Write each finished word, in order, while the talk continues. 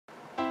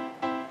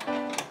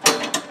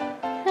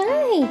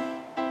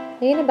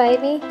Are you gonna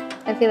bite me?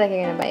 I feel like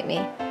you're gonna bite me.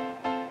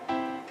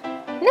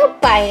 No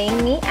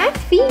biting me. I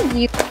feed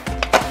you.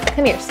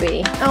 Come here,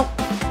 sweetie. Oh.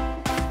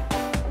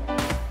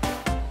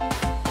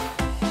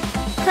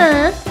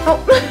 Huh?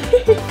 Oh.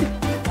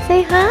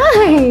 Say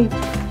hi.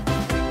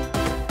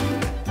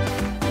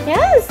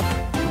 Yes.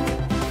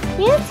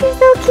 Yes, you're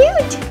so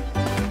cute.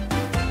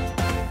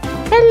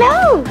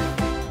 Hello.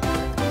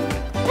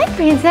 Hi,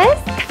 princess.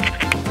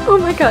 Oh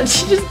my god,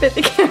 she just bit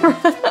the camera.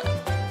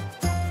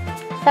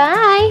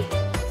 Bye.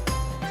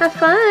 Have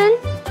fun.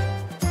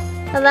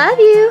 I love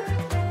you.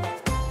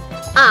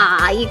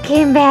 Ah, you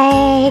came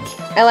back.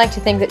 I like to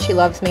think that she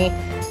loves me.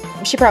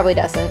 She probably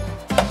doesn't.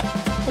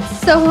 It's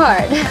so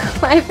hard.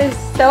 Life is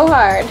so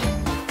hard.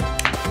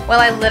 Well,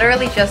 I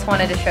literally just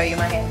wanted to show you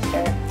my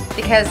hamster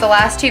because the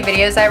last 2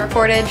 videos I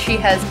recorded, she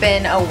has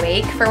been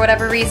awake for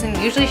whatever reason.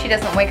 Usually she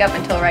doesn't wake up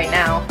until right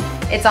now.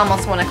 It's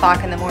almost 1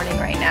 o'clock in the morning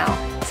right now.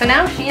 So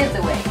now she is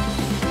awake.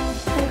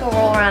 She's gonna go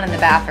roll around in the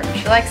bathroom.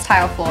 She likes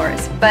tile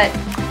floors, but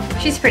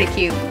she's pretty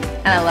cute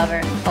and I love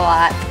her a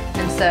lot.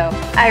 And so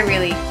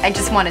I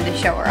just wanted to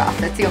show her off.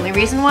 That's the only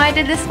reason why I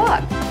did this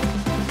vlog.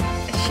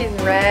 She's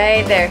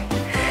right there.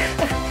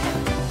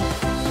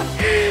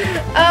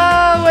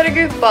 Oh, what a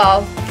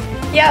goofball.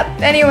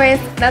 Yep, anyways,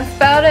 that's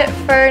about it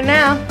for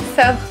now.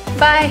 So,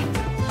 bye.